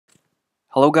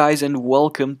Hello guys and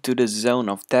welcome to the Zone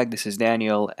of Tech. This is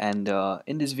Daniel and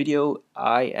in this video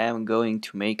I am going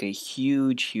to make a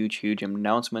huge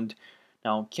announcement.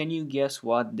 Now can you guess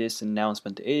what this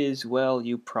announcement is? Well,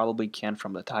 you probably can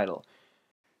from the title.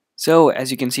 So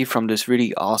as you can see from this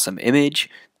really awesome image,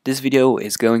 this video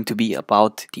is going to be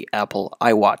about the Apple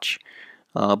iWatch.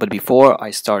 But before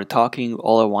I start talking,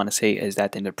 all I want to say is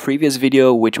that in the previous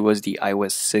video, which was the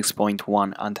iOS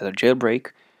 6.1 under the jailbreak,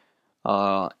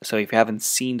 so if you haven't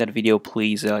seen that video,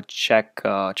 please check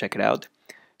it out.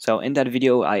 So in that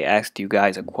video, I asked you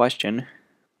guys a question,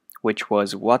 which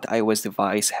was, what iOS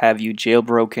device have you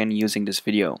jailbroken using this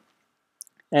video?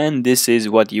 And this is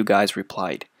what you guys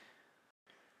replied.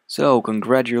 So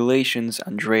congratulations,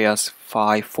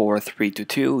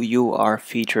 Andreas54322. You are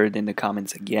featured in the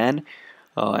comments again,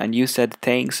 and you said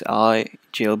thanks. I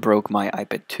jailbroke my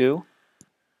iPad too.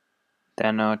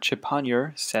 Then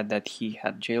Chipanier said that he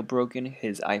had jailbroken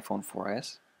his iPhone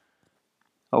 4S.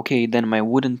 Okay, then my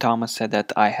Wooden Thomas said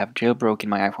that I have jailbroken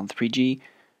my iPhone 3G,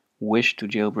 wish to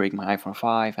jailbreak my iPhone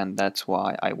 5, and that's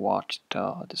why I watched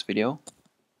this video.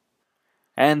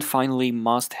 And finally,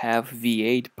 Must Have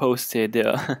V8 posted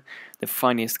the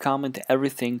funniest comment,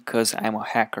 everything cause I'm a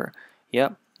hacker.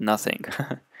 Yep, nothing.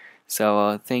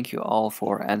 So thank you all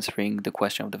for answering the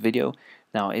question of the video.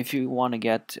 Now if you want to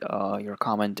get your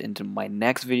comment into my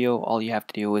next video, all you have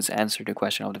to do is answer the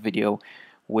question of the video,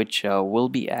 which will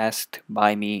be asked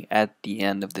by me at the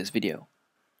end of this video.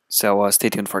 So stay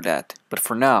tuned for that. But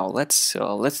for now, let's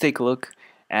take a look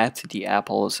at the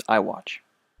Apple's iWatch.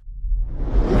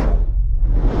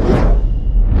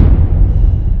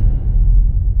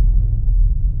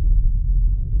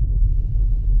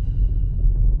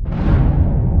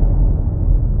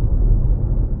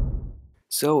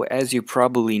 So, as you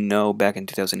probably know, back in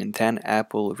 2010,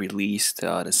 Apple released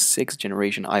the 6th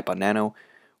generation iPod Nano,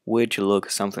 which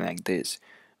looks something like this.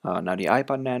 Now, the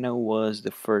iPod Nano was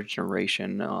the first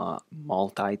generation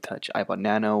multi-touch iPod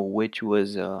Nano, which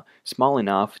was small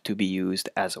enough to be used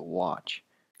as a watch.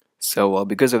 So,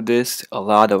 because of this, a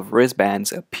lot of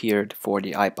wristbands appeared for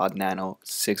the iPod Nano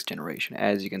 6th generation,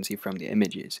 as you can see from the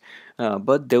images.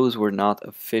 But those were not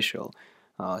official.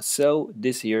 So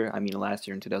this year, I mean last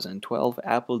year in 2012,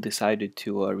 Apple decided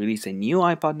to release a new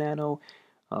iPod Nano,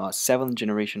 7th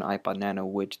generation iPod Nano,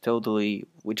 which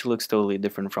looks totally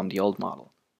different from the old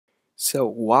model. So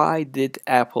why did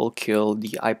Apple kill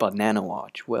the iPod Nano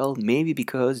watch? Well, maybe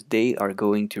because they are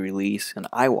going to release an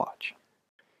iWatch.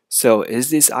 So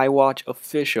is this iWatch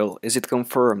official? Is it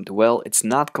confirmed? Well, it's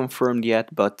not confirmed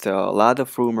yet, but a lot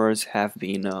of rumors have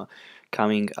been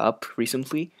coming up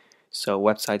recently. So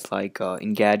websites like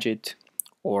Engadget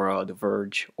or The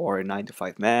Verge or 9 to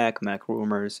 5 Mac,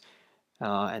 MacRumors,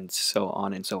 and so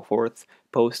on and so forth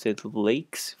posted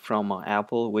leaks from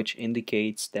Apple, which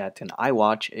indicates that an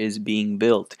iWatch is being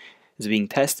built, is being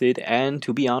tested, and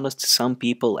to be honest, some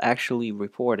people actually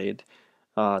reported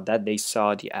that they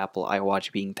saw the Apple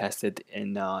iWatch being tested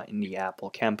in the Apple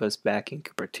campus back in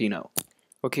Cupertino.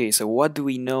 Okay, so what do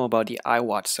we know about the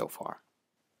iWatch so far?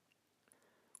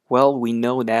 Well, we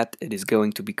know that it is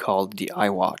going to be called the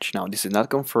iWatch. Now, this is not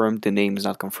confirmed, the name is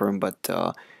not confirmed, but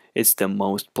it's the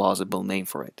most plausible name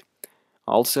for it.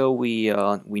 Also, we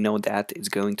know that it's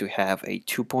going to have a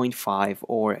 2.5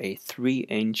 or a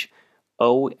 3-inch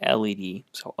OLED,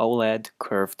 so OLED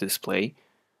curved display.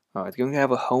 It's going to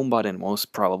have a home button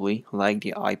most probably, like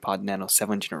the iPod Nano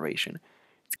 7th generation.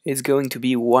 It's going to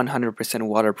be 100%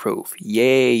 waterproof,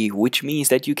 yay, which means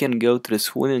that you can go to the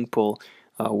swimming pool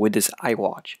with this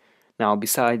iWatch. Now,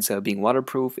 besides being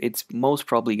waterproof, it's most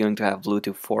probably going to have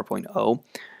Bluetooth 4.0.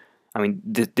 I mean,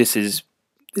 this is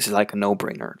like a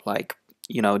no-brainer. Like,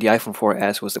 you know, the iPhone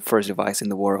 4S was the first device in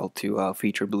the world to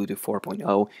feature Bluetooth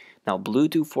 4.0. Now,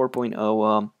 Bluetooth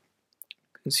 4.0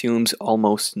 consumes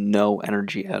almost no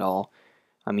energy at all.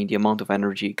 I mean, the amount of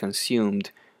energy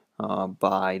consumed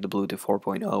by the Bluetooth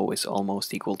 4.0 is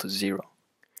almost equal to zero.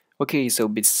 Okay, so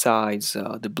besides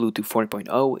the Bluetooth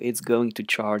 4.0, it's going to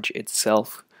charge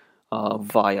itself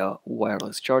via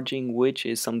wireless charging, which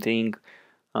is something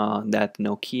that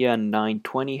Nokia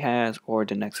 920 has, or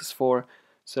the Nexus 4.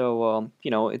 So,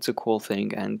 you know, it's a cool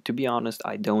thing, and to be honest,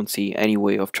 I don't see any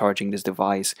way of charging this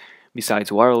device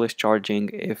besides wireless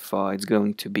charging if it's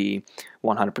going to be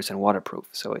 100% waterproof.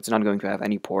 So it's not going to have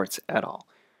any ports at all.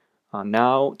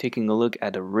 Now, taking a look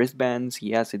at the wristbands,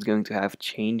 yes, it's going to have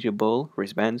changeable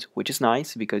wristbands, which is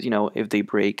nice because, you know, if they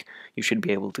break, you should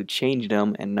be able to change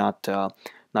them and not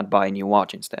buy a new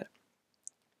watch instead.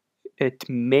 It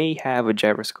may have a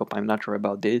gyroscope, I'm not sure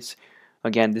about this.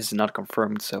 Again, this is not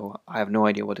confirmed, so I have no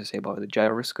idea what to say about the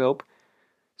gyroscope.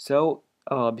 So,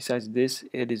 besides this,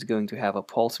 it is going to have a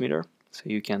pulse meter, so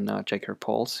you can check your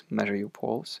pulse, measure your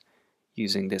pulse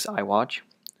using this iWatch,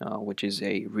 which is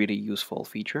a really useful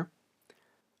feature.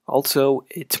 Also,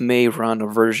 it may run a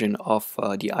version of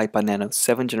the iPad Nano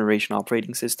 7th generation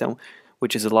operating system,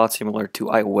 which is a lot similar to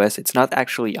iOS. It's not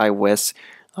actually iOS,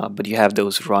 but you have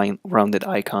those rounded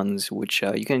icons which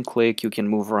you can click, you can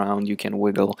move around, you can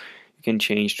wiggle, you can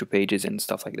change to pages and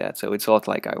stuff like that. So it's a lot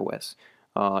like iOS.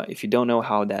 If you don't know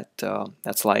how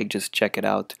that's like, just check it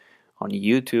out on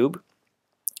YouTube.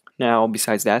 Now,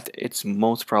 besides that, it's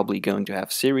most probably going to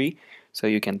have Siri, so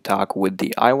you can talk with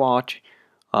the iWatch.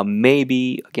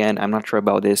 Maybe, again, I'm not sure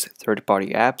about this, third-party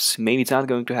apps. Maybe it's not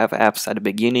going to have apps at the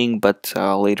beginning, but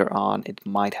later on it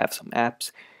might have some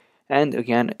apps. And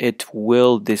again,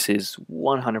 this is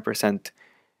 100%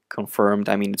 confirmed.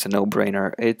 I mean, it's a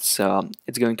no-brainer. It's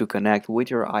going to connect with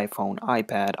your iPhone,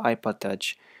 iPad, iPod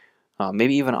Touch,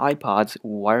 maybe even iPods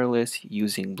wireless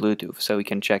using Bluetooth. So you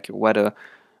can check your weather,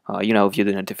 view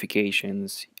the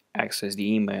notifications, access the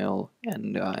email,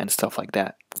 and stuff like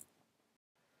that.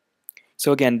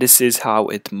 So again, this is how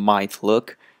it might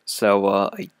look. So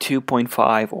a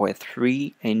 2.5 or a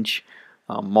 3-inch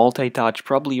multi-touch,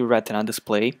 probably Retina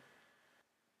display.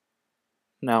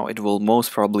 Now it will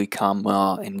most probably come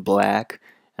in black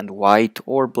and white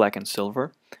or black and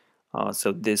silver.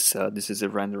 So this is a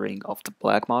rendering of the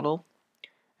black model,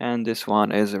 and this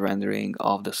one is a rendering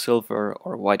of the silver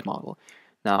or white model.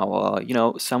 Now,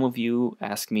 some of you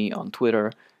ask me on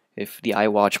Twitter if the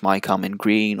iWatch might come in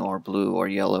green or blue or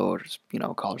yellow or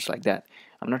colors like that.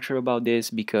 I'm not sure about this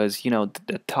because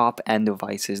the top end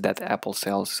devices that Apple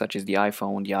sells, such as the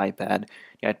iPhone, the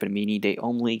iPad Mini, they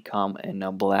only come in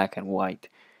black and white.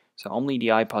 So only the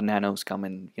iPod Nanos come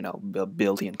in a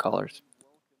billion colors.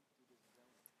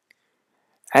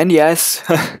 And yes,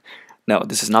 no,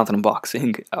 this is not an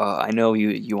unboxing. I know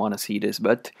you want to see this,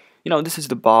 but this is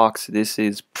the box. This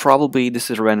is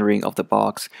a rendering of the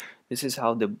box. This is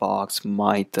how the box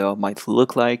might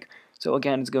look like. So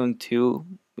again,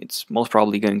 it's most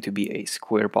probably going to be a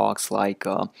square box, like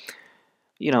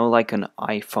like an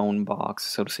iPhone box,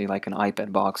 so to say, like an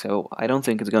iPad box. So I don't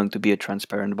think it's going to be a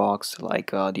transparent box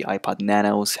like the iPod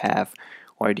Nanos have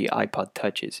or the iPod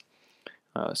Touches.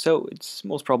 So it's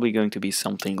most probably going to be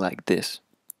something like this.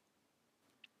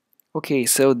 Okay,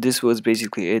 so this was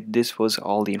basically it. This was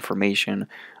all the information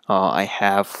I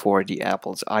have for the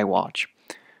Apple's iWatch.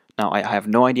 Now, I have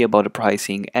no idea about the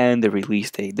pricing and the release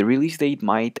date. The release date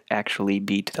might actually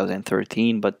be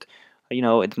 2013, but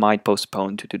it might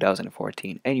postpone to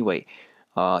 2014. Anyway,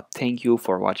 thank you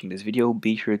for watching this video.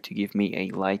 Be sure to give me a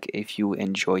like if you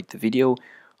enjoyed the video.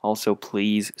 Also,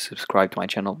 please subscribe to my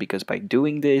channel because by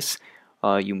doing this,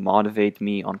 you motivate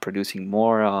me on producing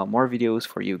more videos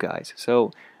for you guys.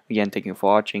 So again, thank you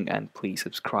for watching and please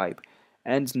subscribe.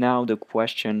 And now the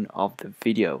question of the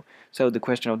video. So the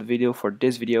question of the video for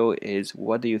this video is,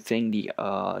 what do you think the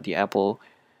Apple's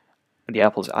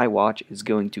iWatch is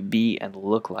going to be and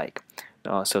look like?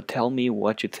 So tell me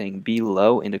what you think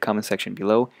below in the comment section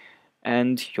below,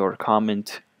 and your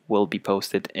comment will be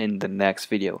posted in the next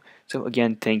video. So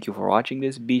again, thank you for watching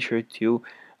this. Be sure to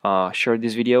share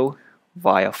this video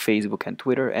via Facebook and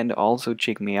Twitter, and also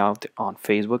check me out on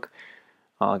Facebook.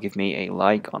 Give me a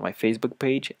like on my Facebook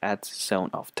page at Zone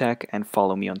of Tech and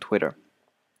follow me on Twitter.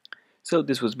 So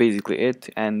this was basically it,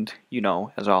 and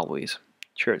as always,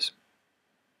 cheers.